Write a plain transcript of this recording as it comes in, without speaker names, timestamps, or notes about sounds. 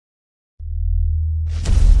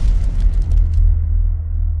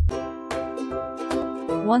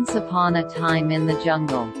Once upon a time in the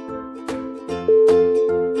jungle,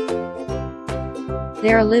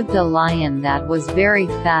 there lived a lion that was very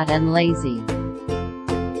fat and lazy.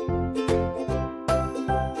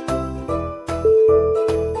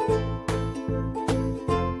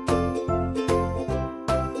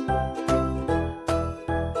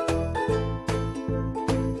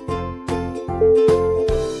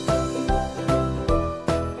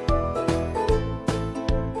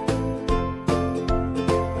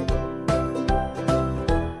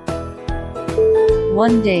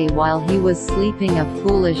 One day while he was sleeping, a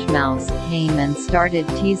foolish mouse came and started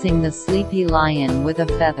teasing the sleepy lion with a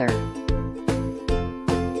feather.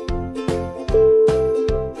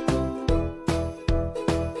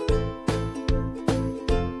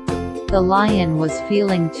 The lion was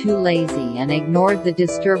feeling too lazy and ignored the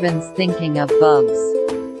disturbance, thinking of bugs.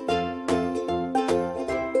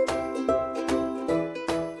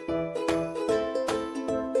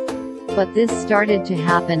 But this started to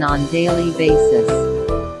happen on daily basis.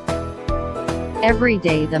 Every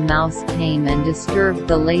day the mouse came and disturbed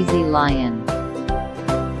the lazy lion.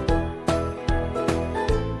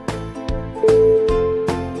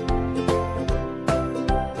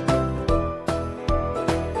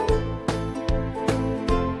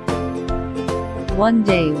 One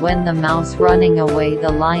day when the mouse running away,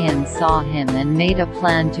 the lion saw him and made a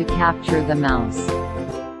plan to capture the mouse.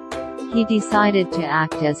 He decided to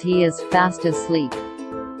act as he is fast asleep.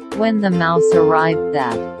 When the mouse arrived,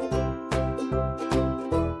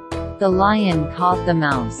 the lion caught the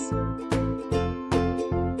mouse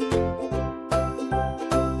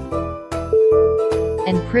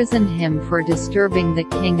and imprisoned him for disturbing the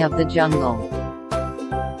king of the jungle.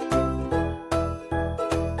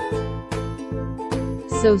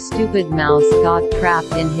 So stupid mouse got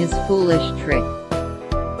trapped in his foolish trick.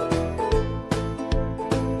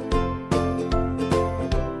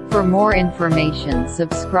 For more information,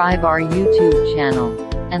 subscribe our YouTube channel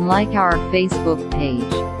and like our Facebook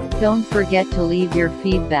page. Don't forget to leave your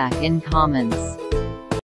feedback in comments.